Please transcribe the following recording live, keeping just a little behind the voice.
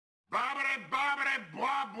Bobbity, bobbity,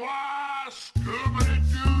 blah, blah,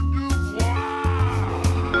 scoobity-doo-doo,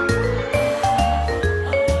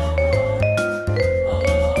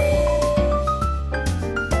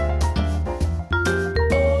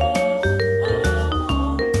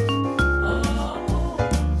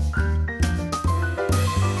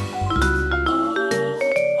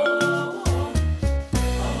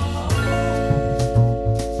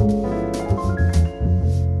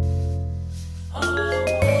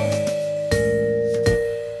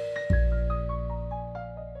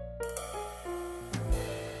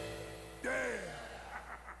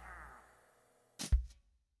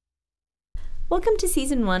 Welcome to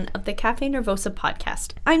Season 1 of the Cafe Nervosa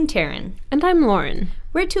podcast. I'm Taryn. And I'm Lauren.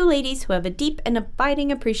 We're two ladies who have a deep and abiding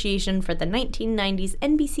appreciation for the 1990s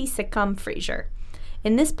NBC sitcom Frasier.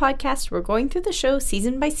 In this podcast, we're going through the show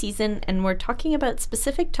season by season, and we're talking about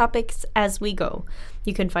specific topics as we go.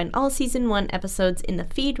 You can find all Season 1 episodes in the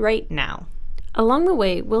feed right now. Along the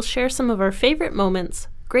way, we'll share some of our favorite moments,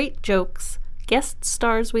 great jokes, guest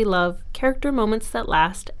stars we love, character moments that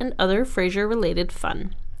last, and other Frasier-related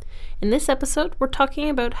fun. In this episode, we're talking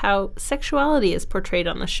about how sexuality is portrayed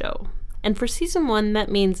on the show. And for Season 1, that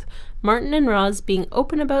means Martin and Roz being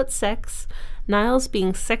open about sex, Niles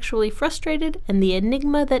being sexually frustrated, and the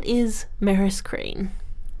enigma that is Maris Crane.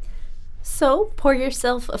 So, pour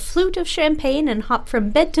yourself a flute of champagne and hop from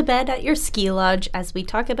bed to bed at your ski lodge as we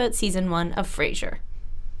talk about Season 1 of Frasier.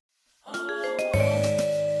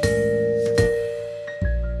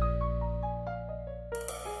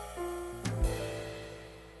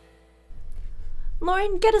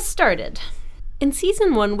 Lauren, get us started. In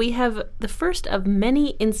Season 1, we have the first of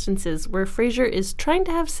many instances where Frasier is trying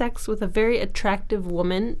to have sex with a very attractive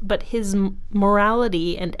woman, but his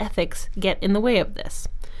morality and ethics get in the way of this.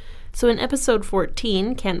 So in episode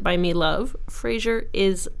 14, Can't Buy Me Love, Frasier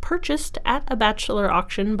is purchased at a bachelor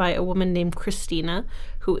auction by a woman named Christina,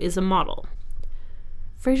 who is a model.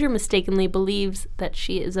 Frasier mistakenly believes that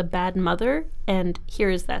she is a bad mother, and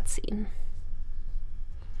here is that scene.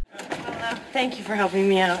 Well, thank you for helping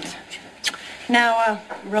me out. Now,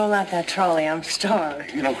 roll out that trolley. I'm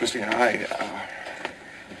starved. You know, Christina,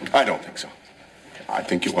 I don't think so. I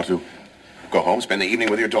think you ought to go home, spend the evening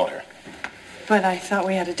with your daughter. But I thought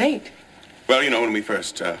we had a date. Well, you know, when we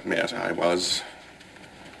first met, I was,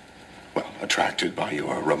 attracted by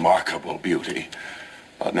your remarkable beauty.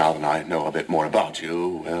 But now that I know a bit more about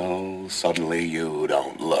you, well, suddenly you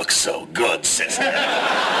don't look so good, sister.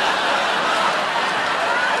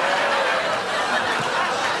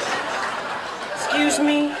 Excuse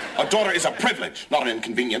me? A daughter is a privilege, not an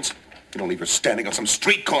inconvenience. You don't leave her standing on some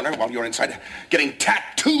street corner while you're inside getting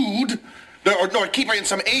tattooed. Nor keep her in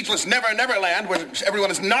some ageless never land where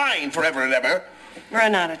everyone is 9 forever and ever.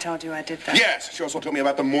 Renata told you I did that. Yes, she also told me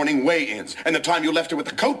about the morning weigh-ins and the time you left her with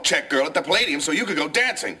the coat check girl at the Palladium so you could go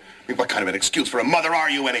dancing. I mean, what kind of an excuse for a mother are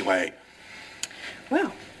you anyway?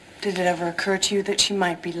 Well, did it ever occur to you that she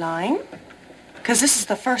might be lying? Because this is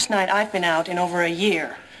the first night I've been out in over a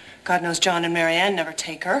year. God knows John and Marianne never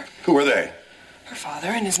take her. Who are they? Her father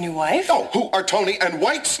and his new wife. Oh, who are Tony and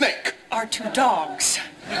Whitesnake? Our 2 dogs.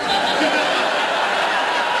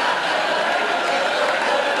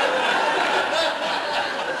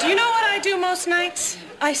 Do you know what I do most nights?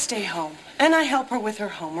 I stay home, and I help her with her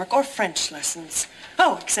homework or French lessons.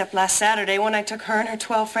 Oh, except last Saturday when I took her and her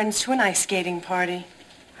 12 friends to an ice skating party.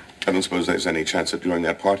 I don't suppose there's any chance that during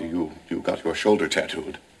that party you got your shoulder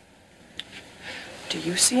tattooed. Do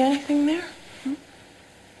you see anything there?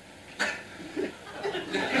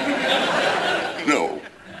 No.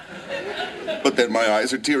 But then my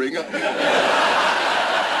eyes are tearing up.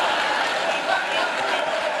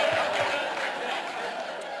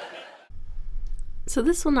 So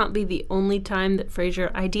this will not be the only time that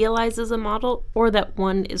Frasier idealizes a model or that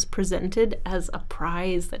one is presented as a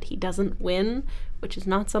prize that he doesn't win, which is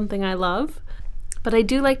not something I love. But I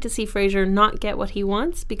do like to see Frasier not get what he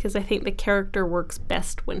wants because I think the character works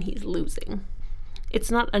best when he's losing.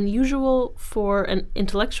 It's not unusual for an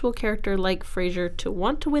intellectual character like Frasier to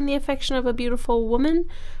want to win the affection of a beautiful woman,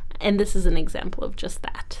 and this is an example of just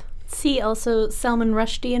that. See also Salman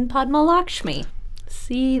Rushdie and Padma Lakshmi.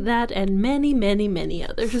 See that and many, many, many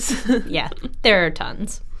others. Yeah, there are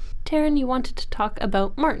tons. Taryn, you wanted to talk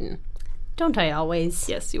about Martin. Don't I always?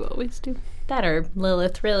 Yes, you always do. That or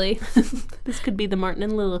Lilith, really. This could be the Martin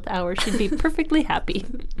and Lilith hour. She'd be perfectly happy.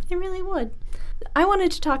 I really would. I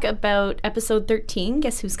wanted to talk about episode 13,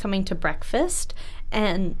 Guess Who's Coming to Breakfast?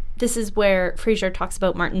 And this is where Frasier talks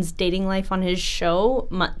about Martin's dating life on his show,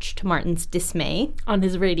 much to Martin's dismay. On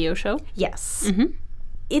his radio show? Yes. Mm-hmm.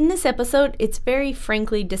 In this episode, it's very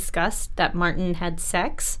frankly discussed that Martin had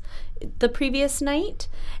sex the previous night,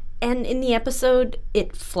 And in the episode,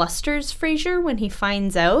 it flusters Frasier when he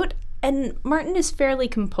finds out, and Martin is fairly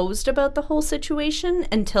composed about the whole situation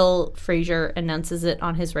until Frasier announces it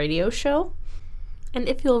on his radio show. And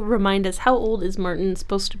if you'll remind us, how old is Martin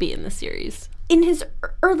supposed to be in the series? In his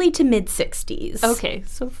early to mid-60s. Okay,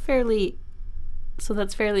 so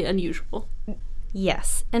that's fairly unusual.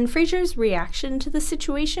 Yes, and Frasier's reaction to the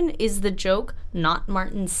situation is the joke, not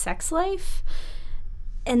Martin's sex life.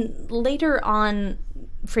 And later on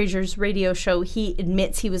Frasier's radio show, he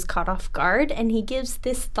admits he was caught off guard, and he gives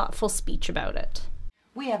this thoughtful speech about it.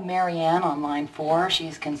 We have Marianne on line 4.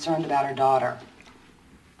 She's concerned about her daughter.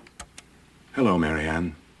 Hello,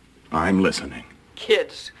 Marianne. I'm listening.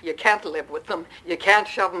 Kids, you can't live with them. You can't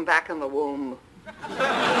shove them back in the womb.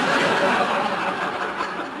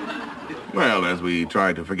 Well, as we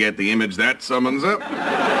try to forget the image that summons up,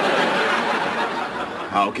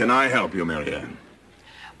 how can I help you, Marianne?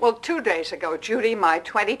 Well, 2 days ago, Judy, my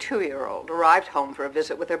 22-year-old, arrived home for a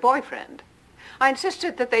visit with her boyfriend. I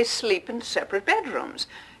insisted that they sleep in separate bedrooms.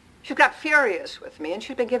 She got furious with me, and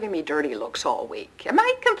she's been giving me dirty looks all week. Am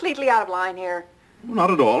I completely out of line here? Well, not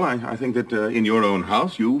at all. I think that in your own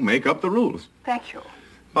house, you make up the rules. Thank you.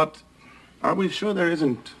 But are we sure there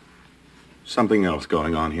isn't something else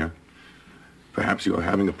going on here? Perhaps you are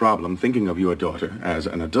having a problem thinking of your daughter as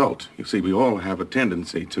an adult. You see, we all have a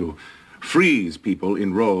tendency to freeze people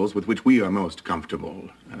in roles with which we are most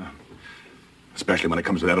comfortable. Especially when it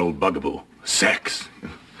comes to that old bugaboo, sex.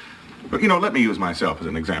 But, let me use myself as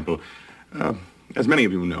an example. As many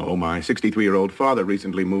of you know, my 63-year-old father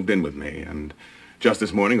recently moved in with me, and just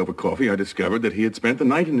this morning over coffee, I discovered that he had spent the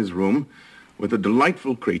night in his room with a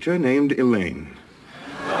delightful creature named Elaine.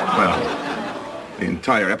 Well, the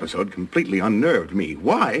entire episode completely unnerved me.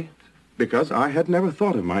 Why? Because I had never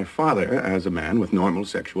thought of my father as a man with normal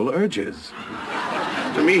sexual urges.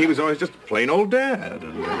 To me, he was always just a plain old dad.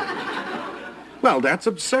 And, well, that's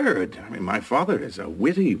absurd. I mean, my father is a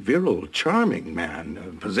witty, virile, charming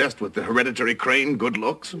man, possessed with the hereditary Crane good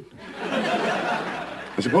looks.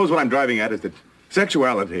 I suppose what I'm driving at is that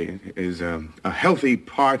sexuality is a healthy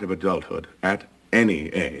part of adulthood at any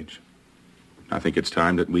age. I think it's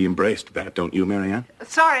time that we embraced that, don't you, Marianne?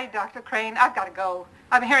 Sorry, Dr. Crane, I've got to go.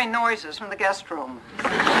 I'm hearing noises from the guest room.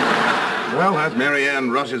 Well, as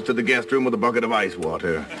Marianne rushes to the guest room with a bucket of ice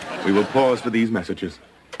water, we will pause for these messages.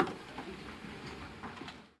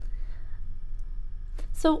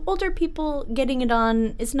 So older people getting it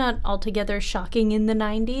on is not altogether shocking in the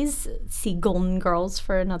 90s. See Golden Girls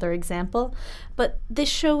for another example. But this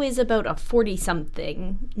show is about a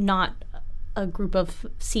 40-something, not a group of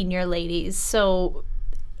senior ladies. So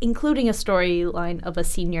including a storyline of a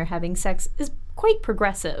senior having sex is quite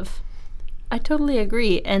progressive. I totally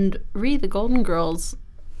agree. And the Golden Girls,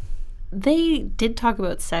 they did talk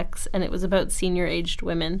about sex, and it was about senior-aged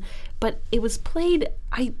women, but it was played,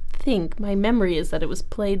 I think, my memory is that it was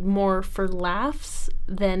played more for laughs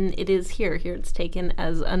than it is here. Here it's taken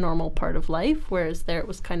as a normal part of life, whereas there it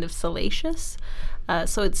was kind of salacious.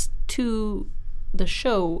 So it's to the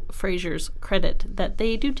show Frasier's credit that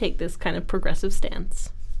they do take this kind of progressive stance.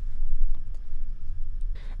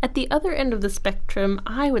 At the other end of the spectrum,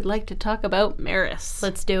 I would like to talk about Maris.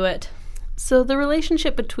 Let's do it. So the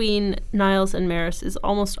relationship between Niles and Maris is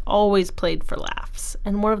almost always played for laughs,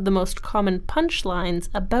 and one of the most common punchlines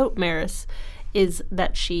about Maris is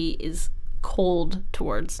that she is cold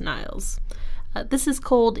towards Niles. This is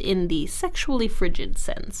cold in the sexually frigid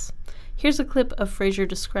sense. Here's a clip of Frasier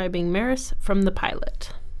describing Maris from the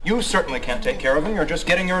pilot. You certainly can't take care of him. You're just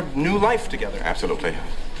getting your new life together. Absolutely.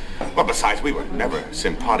 Well, besides, we were never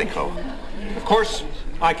simpatico. Of course,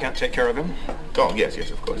 I can't take care of him. Oh, yes,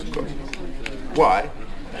 of course. Why?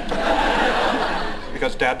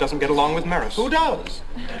 Because Dad doesn't get along with Maris. Who does?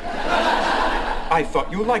 I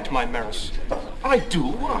thought you liked my Maris. I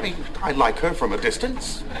do. I like her from a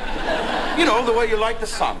distance. You know, the way you like the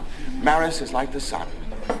sun. Maris is like the sun,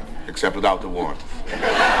 except without the warmth.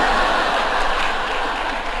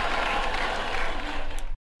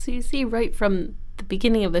 So you see right from the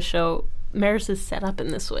beginning of the show, Maris is set up in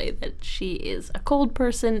this way, that she is a cold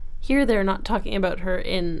person. Here they're not talking about her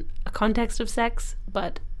in a context of sex,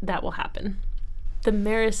 but that will happen. The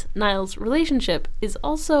Maris-Niles relationship is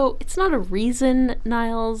also, it's not a reason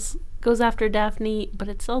Niles goes after Daphne, but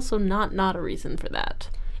it's also not a reason for that.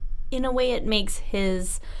 In a way, it makes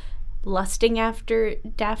his lusting after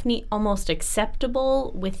Daphne almost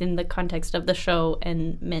acceptable within the context of the show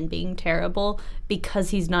and men being terrible, because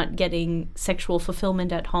he's not getting sexual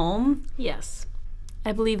fulfillment at home. Yes.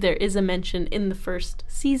 I believe there is a mention in the first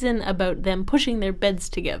season about them pushing their beds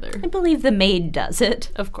together. I believe the maid does it.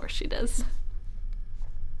 Of course she does.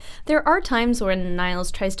 There are times when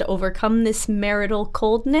Niles tries to overcome this marital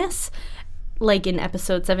coldness, like in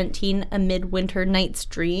episode 17, A Midwinter Night's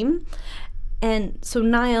Dream. And so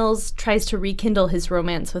Niles tries to rekindle his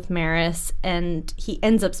romance with Maris, and he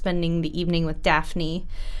ends up spending the evening with Daphne.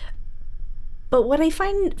 But what I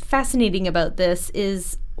find fascinating about this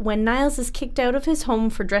is when Niles is kicked out of his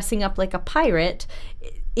home for dressing up like a pirate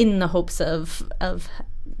in the hopes of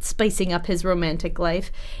spicing up his romantic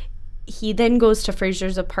life, he then goes to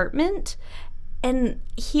Frasier's apartment, and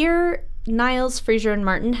here Niles, Frasier, and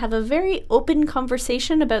Martin have a very open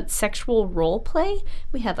conversation about sexual role play.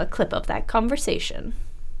 We have a clip of that conversation.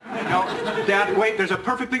 No, Dad, wait, there's a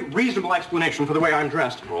perfectly reasonable explanation for the way I'm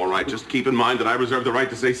dressed. All right, just keep in mind that I reserve the right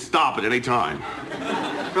to say stop at any time.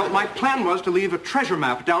 Well, my plan was to leave a treasure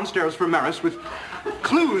map downstairs for Maris with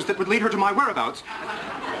clues that would lead her to my whereabouts.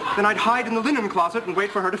 Then I'd hide in the linen closet and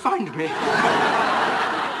wait for her to find me.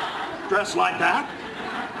 Dressed like that?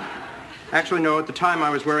 Actually, no, at the time I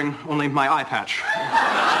was wearing only my eye patch.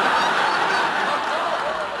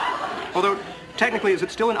 Although, technically, is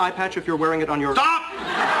it still an eye patch if you're wearing it on your... Stop!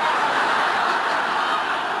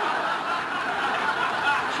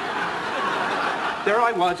 There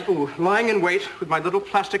I was, lying in wait with my little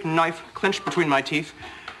plastic knife clenched between my teeth,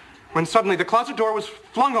 when suddenly the closet door was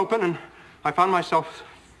flung open and I found myself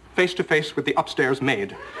face to face with the upstairs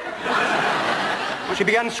maid. Well, she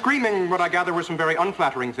began screaming what I gather were some very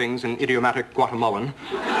unflattering things in idiomatic Guatemalan.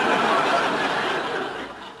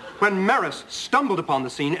 When Maris stumbled upon the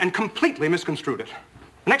scene and completely misconstrued it.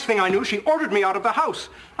 The next thing I knew, she ordered me out of the house.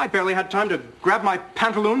 I barely had time to grab my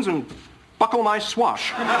pantaloons and buckle my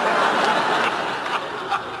swash.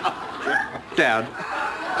 Dad,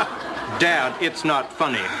 it's not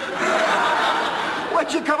funny.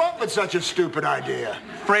 Why'd you come up with such a stupid idea?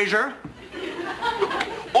 Frasier?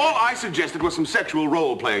 All I suggested was some sexual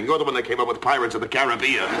role-playing. You're the one that came up with Pirates of the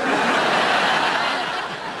Caribbean.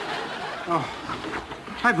 Oh,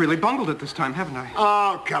 I've really bungled it this time, haven't I?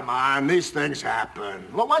 Oh, come on. These things happen.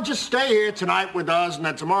 Well, why don't you stay here tonight with us, and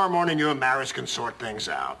then tomorrow morning you and Maris can sort things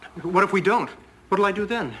out. What if we don't? What'll I do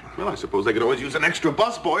then? Well, I suppose they could always use an extra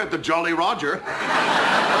busboy at the Jolly Roger.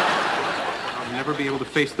 I'll never be able to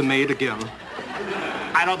face the maid again.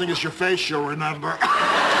 I don't think it's your face you'll remember.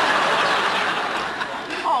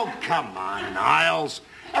 Oh, come on, Niles.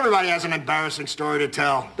 Everybody has an embarrassing story to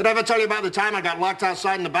tell. Did I ever tell you about the time I got locked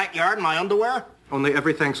outside in the backyard in my underwear? Only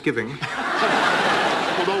every Thanksgiving.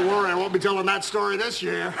 Well, don't worry, I won't be telling that story this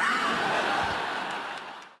year.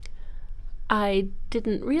 I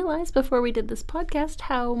didn't realize before we did this podcast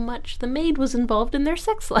how much the maid was involved in their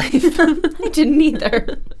sex life. I didn't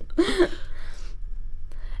either.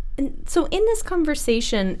 And so in this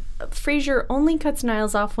conversation, Frasier only cuts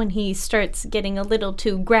Niles off when he starts getting a little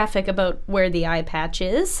too graphic about where the eye patch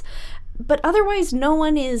is. But otherwise, no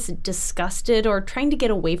one is disgusted or trying to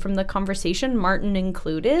get away from the conversation, Martin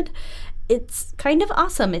included. It's kind of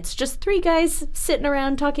awesome. It's just three guys sitting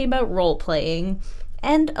around talking about role-playing.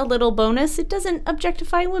 And a little bonus, it doesn't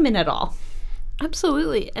objectify women at all.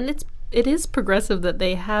 Absolutely. And it is progressive that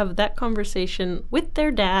they have that conversation with their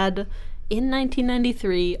dad in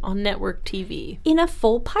 1993 on network TV. In a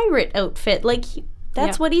full pirate outfit. Like,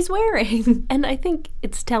 that's what he's wearing. And I think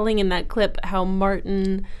it's telling in that clip how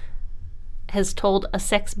Martin has told a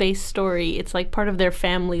sex-based story. It's like part of their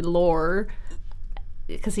family lore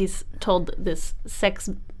because he's told this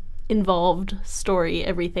sex-involved story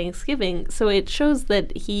every Thanksgiving. So it shows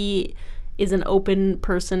that he is an open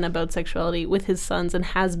person about sexuality with his sons and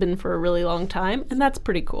has been for a really long time, and that's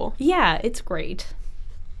pretty cool. Yeah, it's great.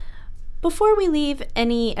 Before we leave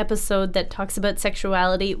any episode that talks about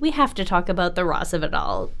sexuality, we have to talk about the Roz of it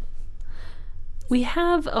all. We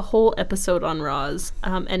have a whole episode on Roz,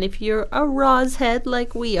 and if you're a Roz head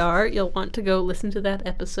like we are, you'll want to go listen to that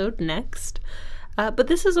episode next. But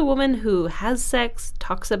this is a woman who has sex,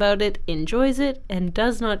 talks about it, enjoys it, and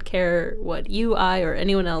does not care what you, I, or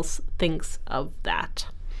anyone else thinks of that.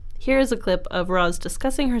 Here is a clip of Roz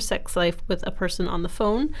discussing her sex life with a person on the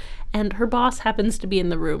phone, and her boss happens to be in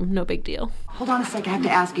the room. No big deal. Hold on a sec, I have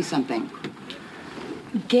to ask you something.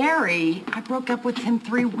 Gary, I broke up with him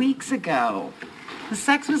 3 weeks ago. The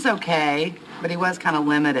sex was okay, but he was kind of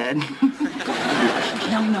limited.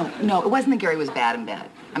 No, it wasn't that Gary was bad in bed.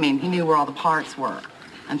 I mean, he knew where all the parts were.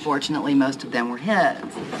 Unfortunately, most of them were his.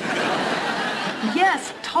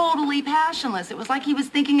 Yes, totally passionless. It was like he was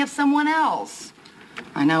thinking of someone else.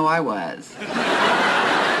 I know I was.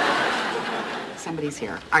 Somebody's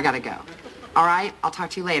here. I gotta go. All right, I'll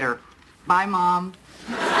talk to you later. Bye, Mom.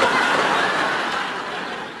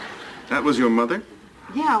 That was your mother?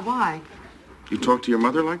 Yeah, why? You talk to your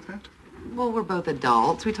mother like that? Well, we're both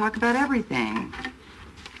adults. We talk about everything.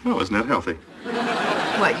 Well, isn't that healthy?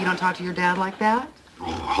 What, you don't talk to your dad like that? Oh,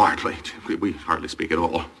 hardly. We hardly speak at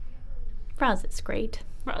all. Roz is great.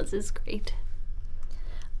 Roz is great.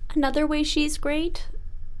 Another way she's great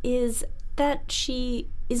is that she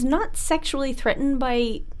is not sexually threatened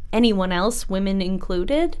by anyone else, women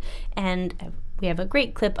included, and we have a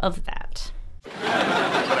great clip of that.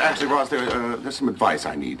 But actually, Roz, there's some advice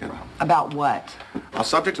I need. About what? A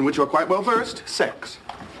subject in which you're quite well versed, sex.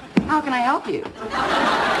 How can I help you?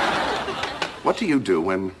 What do you do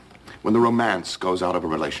when the romance goes out of a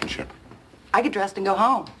relationship? I get dressed and go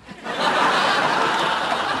home.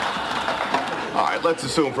 All right, let's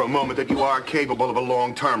assume for a moment that you are capable of a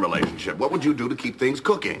long-term relationship. What would you do to keep things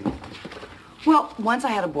cooking? Well, once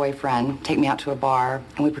I had a boyfriend take me out to a bar,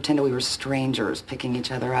 and we pretended we were strangers picking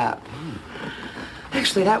each other up.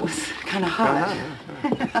 Actually, that was kind of hot.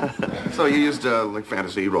 So you used, like,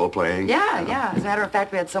 fantasy role-playing? Yeah. As a matter of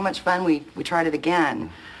fact, we had so much fun, we tried it again.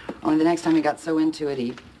 Only the next time he got so into it,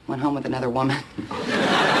 he went home with another woman.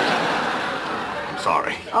 I'm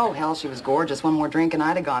sorry. Oh, hell, she was gorgeous. One more drink and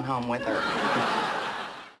I'd have gone home with her.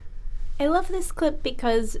 I love this clip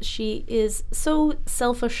because she is so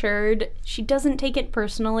self-assured. She doesn't take it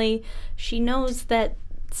personally. She knows that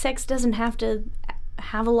sex doesn't have to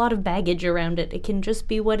have a lot of baggage around it. It can just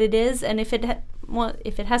be what it is, and if it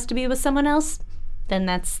has to be with someone else, then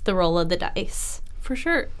that's the roll of the dice. For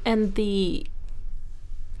sure. And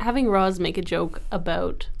having Roz make a joke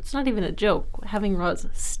about, it's not even a joke, having Roz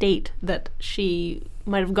state that she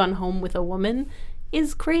might have gone home with a woman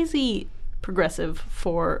is crazy progressive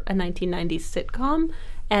for a 1990s sitcom.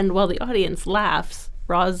 And while the audience laughs,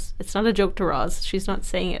 Roz, it's not a joke to Roz. She's not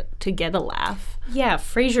saying it to get a laugh. Yeah,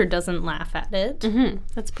 Frasier doesn't laugh at it. Mm-hmm.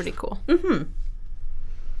 That's pretty cool. Mm-hmm.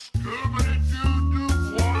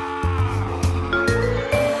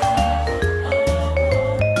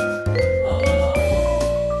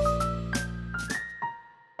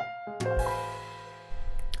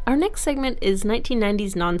 Our next segment is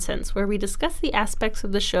 1990s Nonsense, where we discuss the aspects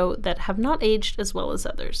of the show that have not aged as well as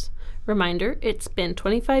others. Reminder, it's been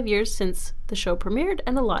 25 years since the show premiered,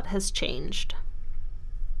 and a lot has changed.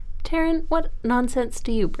 Taryn, what nonsense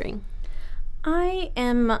do you bring? I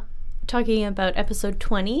am talking about episode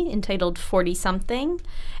 20, entitled 40-something,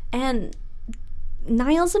 and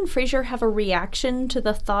Niles and Frasier have a reaction to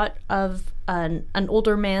the thought of an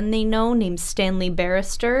older man they know named Stanley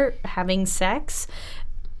Barrister having sex.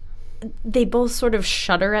 They both sort of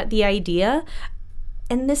shudder at the idea.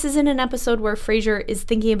 And this is in an episode where Frasier is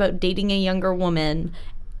thinking about dating a younger woman,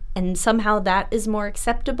 and somehow that is more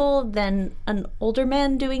acceptable than an older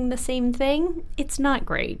man doing the same thing. It's not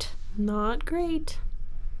great. Not great.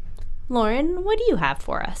 Lauren, what do you have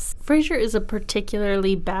for us? Frasier is a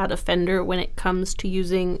particularly bad offender when it comes to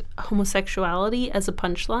using homosexuality as a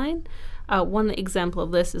punchline. One example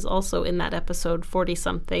of this is also in that episode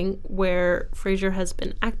 40-something, where Frasier has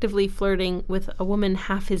been actively flirting with a woman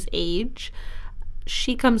half his age.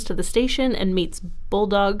 She comes to the station and meets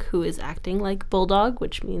Bulldog, who is acting like Bulldog,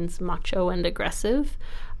 which means macho and aggressive.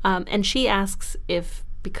 And she asks if,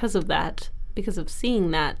 because of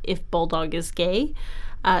seeing that, if Bulldog is gay.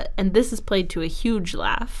 And this is played to a huge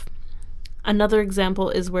laugh. Another example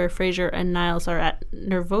is where Frasier and Niles are at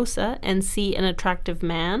Nervosa and see an attractive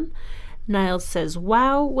man. Niles says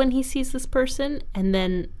wow when he sees this person, and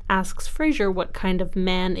then asks Frasier what kind of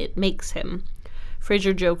man it makes him.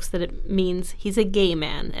 Frasier jokes that it means he's a gay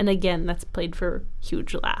man, and again, that's played for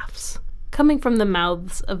huge laughs. Coming from the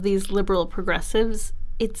mouths of these liberal progressives,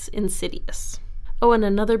 it's insidious. Oh, and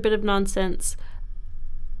another bit of nonsense.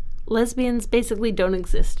 Lesbians basically don't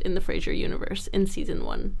exist in the Frasier universe in season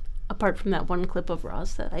 1, apart from that one clip of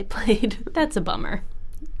Roz that I played. That's a bummer.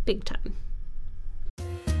 Big time.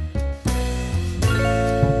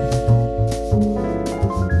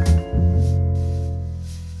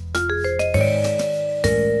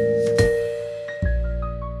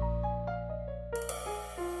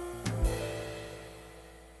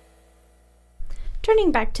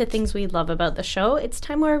 Turning back to things we love about the show, it's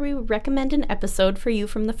time where we recommend an episode for you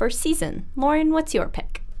from the first season. Lauren, what's your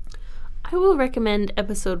pick? I will recommend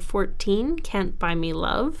episode 14, Can't Buy Me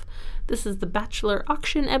Love. This is the Bachelor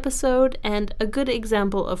auction episode, and a good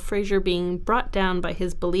example of Frasier being brought down by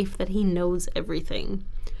his belief that he knows everything.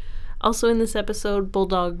 Also in this episode,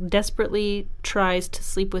 Bulldog desperately tries to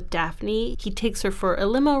sleep with Daphne. He takes her for a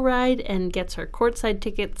limo ride and gets her courtside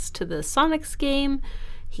tickets to the Sonics game.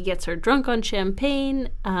 He gets her drunk on champagne,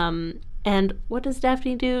 and what does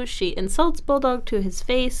Daphne do? She insults Bulldog to his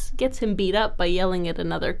face, gets him beat up by yelling at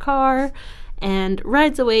another car, and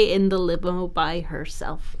rides away in the limo by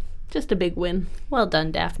herself. Just a big win. Well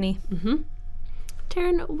done, Daphne. Mm-hmm.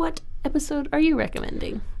 Taryn, what episode are you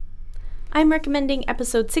recommending? I'm recommending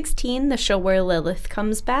episode 16, the show where Lilith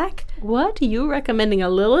comes back. What? You recommending a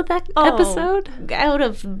Lilith episode? Out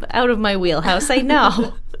of my wheelhouse, I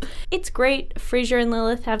know. It's great. Frasier and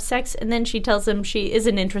Lilith have sex, and then she tells him she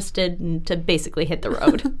isn't interested and to basically hit the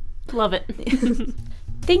road. Love it.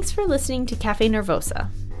 Thanks for listening to Cafe Nervosa.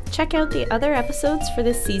 Check out the other episodes for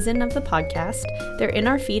this season of the podcast. They're in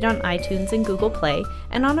our feed on iTunes and Google Play,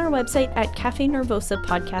 and on our website at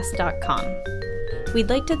cafenervosapodcast.com. We'd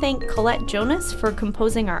like to thank Colette Jonas for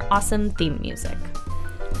composing our awesome theme music.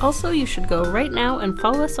 Also, you should go right now and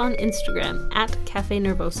follow us on Instagram at Cafe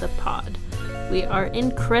Nervosa Pod. We are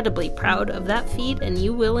incredibly proud of that feed, and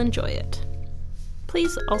you will enjoy it.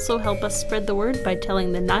 Please also help us spread the word by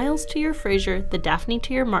telling the Niles to your Frasier, the Daphne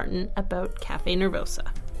to your Martin about Cafe Nervosa.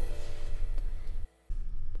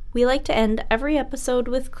 We like to end every episode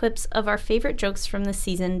with clips of our favorite jokes from the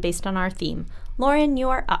season based on our theme. Lauren, you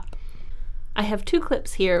are up. I have 2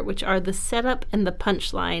 clips here, which are the setup and the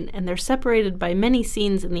punchline, and they're separated by many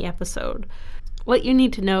scenes in the episode. What you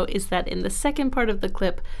need to know is that in the second part of the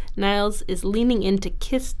clip, Niles is leaning in to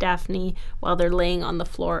kiss Daphne while they're laying on the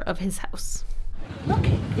floor of his house. Look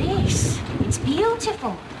at this. It's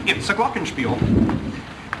beautiful. It's a glockenspiel.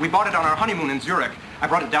 We bought it on our honeymoon in Zurich. I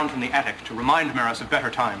brought it down from the attic to remind Maris of better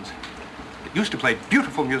times. It used to play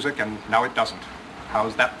beautiful music, and now it doesn't.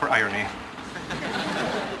 How's that for irony?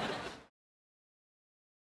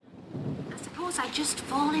 I just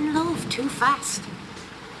fall in love too fast.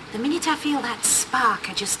 The minute I feel that spark,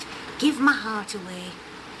 I just give my heart away.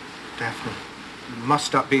 Daphne, you must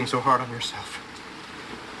stop being so hard on yourself.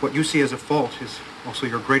 What you see as a fault is also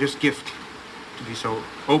your greatest gift. To be so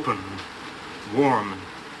open, and warm,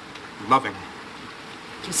 and loving.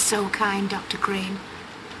 You're so kind, Dr. Crane.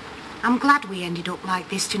 I'm glad we ended up like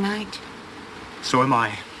this tonight. So am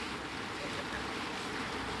I.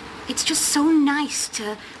 It's just so nice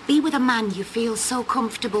to be with a man you feel so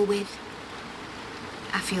comfortable with.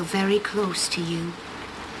 I feel very close to you.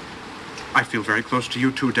 I feel very close to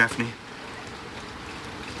you too, Daphne.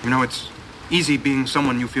 You know, it's easy being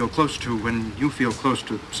someone you feel close to when you feel close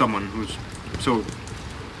to someone who's so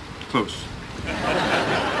close.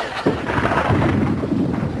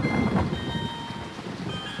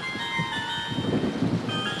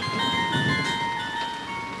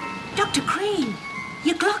 Dr. Crane,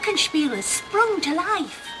 your glockenspiel has sprung to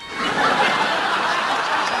life.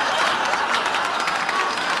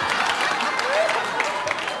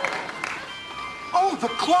 Oh, the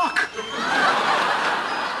clock!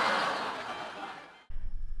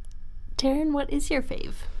 Taryn, what is your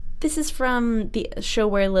fave? This is from the show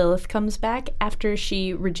where Lilith comes back after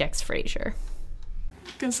she rejects Frasier.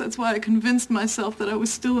 Guess that's why I convinced myself that I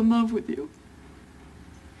was still in love with you.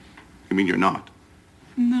 You mean you're not?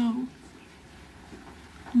 No.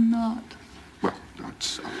 I'm not. Well,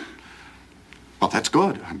 that's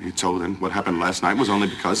good. I mean, so then what happened last night was only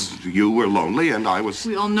because you were lonely and I was...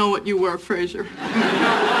 We all know what you were, Frasier.